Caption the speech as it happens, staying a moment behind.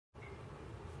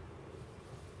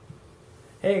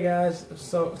Hey guys,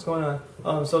 so what's going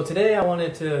on? So today I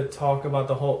wanted to talk about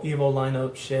the whole EVO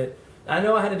lineup shit. I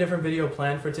know I had a different video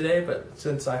planned for today, but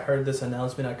since I heard this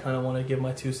announcement, I kind of want to give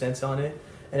my 2 cents on it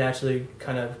and actually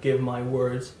kind of give my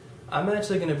words. I'm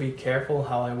actually going to be careful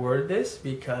how I word this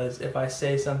because if I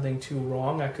say something too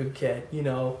wrong, I could get,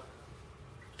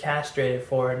 castrated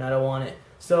for it and I don't want it.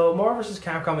 So Marvel vs.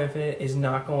 Capcom Infinite is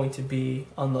not going to be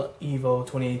on the EVO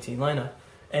 2018 lineup.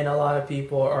 And a lot of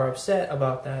people are upset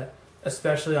about that,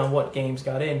 especially on what games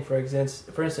got in. For instance,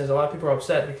 a lot of people are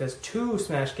upset because 2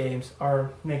 Smash games are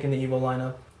making the EVO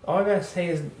lineup. All I gotta say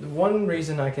is one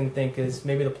reason I can think is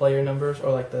maybe the player numbers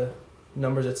or like the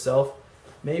numbers itself.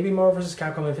 Maybe Marvel vs.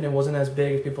 Capcom Infinite wasn't as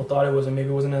big as people thought it was, and maybe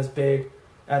it wasn't as big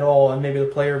at all, and maybe the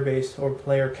player base or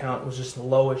player count was just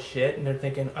low as shit, and they're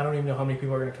thinking, I don't even know how many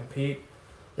people are gonna compete.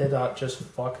 They thought, just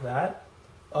fuck that.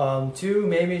 2,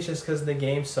 maybe it's just because the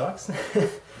game sucks.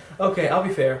 Okay, I'll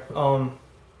be fair.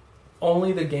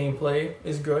 Only the gameplay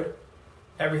is good.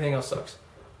 Everything else sucks.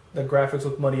 The graphics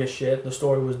look muddy as shit. The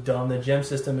story was dumb. The gem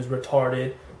system is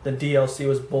retarded. The DLC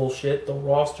was bullshit. The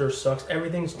roster sucks.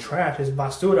 Everything's trash. It's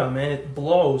basura, man. It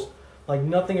blows. Like,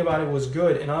 nothing about it was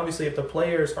good. And obviously, if the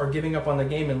players are giving up on the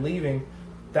game and leaving,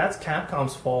 that's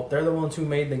Capcom's fault. They're the ones who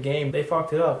made the game. They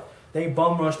fucked it up. They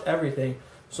bum rushed everything.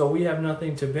 So we have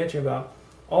nothing to bitch about.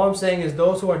 All I'm saying is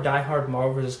those who are diehard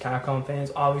Marvel vs. Capcom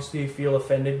fans obviously feel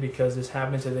offended because this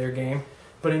happened to their game.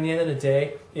 But in the end of the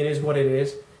day, it is what it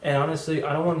is. And honestly,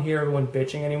 I don't want to hear everyone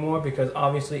bitching anymore because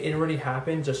obviously it already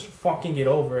happened. Just fucking get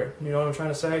over it. You know what I'm trying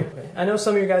to say? I know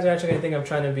some of you guys are actually going to think I'm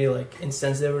trying to be like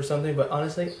insensitive or something, but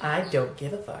honestly, I don't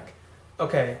give a fuck.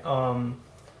 Okay,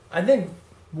 I think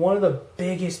one of the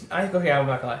biggest... I'm not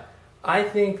gonna lie. I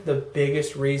think the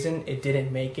biggest reason it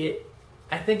didn't make it,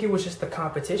 I think it was just the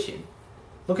competition.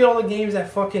 Look at all the games that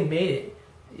fucking made it.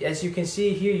 As you can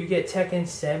see here, you get Tekken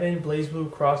 7,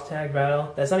 BlazBlue Cross Tag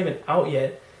Battle. That's not even out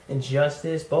yet.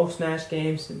 Injustice, both Smash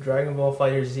games, Dragon Ball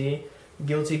Fighter Z,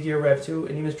 Guilty Gear Rev 2,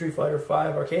 and even Street Fighter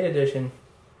 5 Arcade Edition.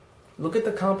 Look at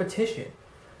the competition.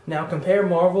 Now compare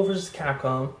Marvel vs.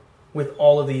 Capcom with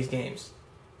all of these games.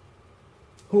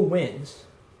 Who wins?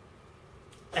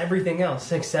 Everything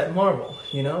else except Marvel,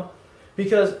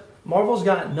 Because Marvel's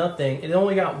got nothing. It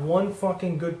only got one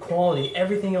fucking good quality.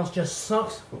 Everything else just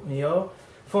sucks,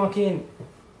 Fucking,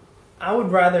 I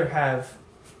would rather have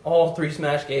all 3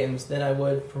 Smash games than I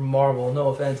would for Marvel. No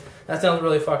offense. That sounds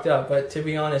really fucked up, but to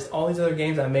be honest, all these other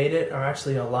games that made it are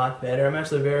actually a lot better. I'm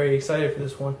actually very excited for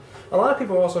this one. A lot of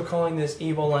people are also calling this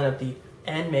EVO lineup the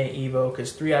anime EVO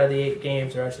because 3 out of the 8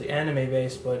 games are actually anime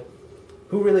based, but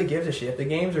who really gives a shit? If the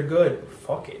games are good,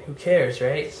 fuck it. Who cares,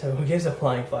 right? So who gives a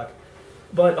flying fuck?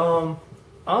 But all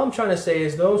I'm trying to say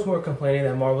is those who are complaining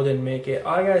that Marvel didn't make it,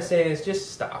 all I gotta say is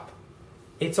just stop.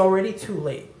 It's already too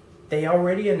late. They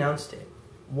already announced it.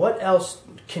 What else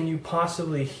can you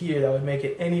possibly hear that would make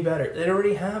it any better? It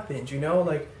already happened,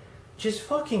 Like, just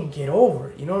fucking get over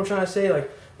it. You know what I'm trying to say? Like,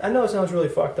 I know it sounds really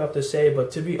fucked up to say,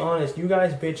 but to be honest, you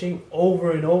guys bitching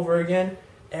over and over again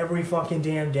every fucking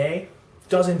damn day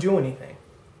doesn't do anything.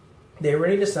 They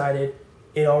already decided.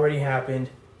 It already happened.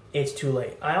 It's too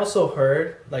late. I also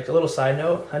heard, like a little side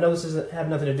note, I know this doesn't have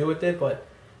nothing to do with it, but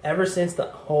ever since the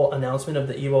whole announcement of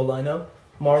the EVO lineup,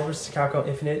 Marvel vs. Capcom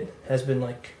Infinite has been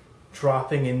like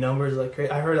dropping in numbers like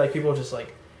crazy. I heard like people just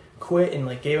like quit and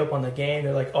like gave up on the game.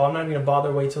 They're like, oh, I'm not even gonna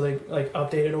bother wait till they like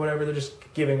update it or whatever. They're just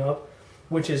giving up,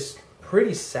 which is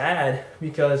pretty sad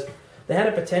because they had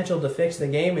a potential to fix the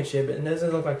game and shit, but it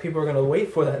doesn't look like people are gonna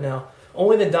wait for that now.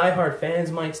 Only the diehard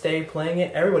fans might stay playing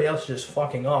it. Everybody else is just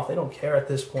fucking off. They don't care at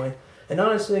this point. And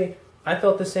honestly, I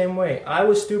felt the same way. I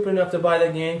was stupid enough to buy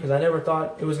the game because I never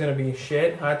thought it was going to be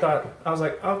shit. I was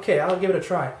like, okay, I'll give it a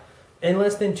try. In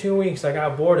less than 2 weeks, I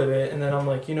got bored of it. And then I'm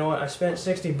like, you know what? I spent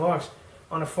 $60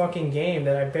 on a fucking game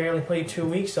that I barely played 2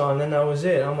 weeks on. And then that was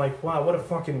it. I'm like, wow, what a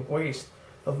fucking waste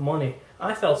of money.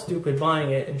 I felt stupid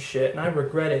buying it and shit. And I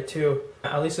regret it too.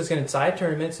 At least it's going to side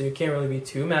tournament, so you can't really be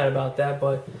too mad about that.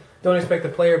 But don't expect the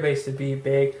player base to be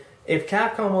big. If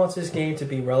Capcom wants this game to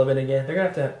be relevant again, they're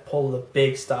going to have to pull the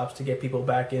big stops to get people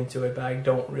back into it, but I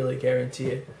don't really guarantee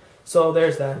it. So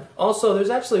there's that. Also, there's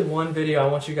actually one video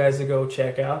I want you guys to go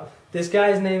check out. This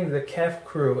guy's named the Keef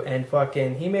Crew, and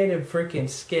fucking, he made a freaking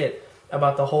skit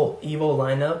about the whole EVO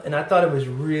lineup, and I thought it was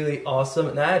really awesome,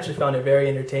 and I actually found it very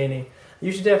entertaining.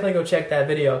 You should definitely go check that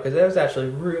video, because it was actually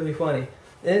really funny.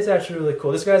 And it's actually really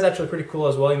cool. This guy's actually pretty cool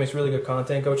as well. He makes really good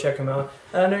content. Go check him out.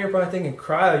 And I know you're probably thinking,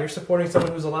 Cryo, you're supporting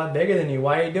someone who's a lot bigger than you.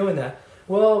 Why are you doing that?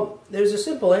 Well, there's a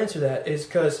simple answer to that. Is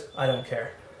because I don't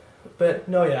care. But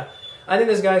no, yeah. I think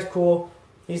this guy's cool.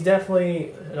 He's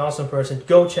definitely an awesome person.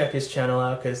 Go check his channel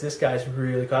out because this guy's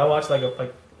really cool. I watched like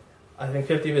I think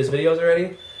 50 of his videos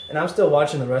already, and I'm still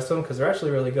watching the rest of them because they're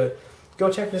actually really good.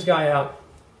 Go check this guy out.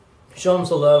 Show him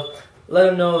some love. Let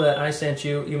him know that I sent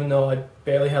you, even though I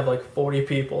barely have like 40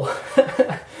 people.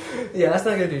 Yeah, that's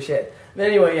not gonna do shit. But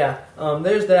anyway, yeah,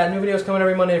 there's that. New videos coming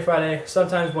every Monday and Friday,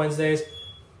 sometimes Wednesdays,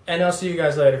 and I'll see you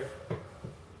guys later.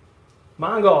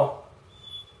 Mongo,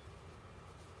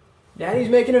 Daddy's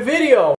making a video.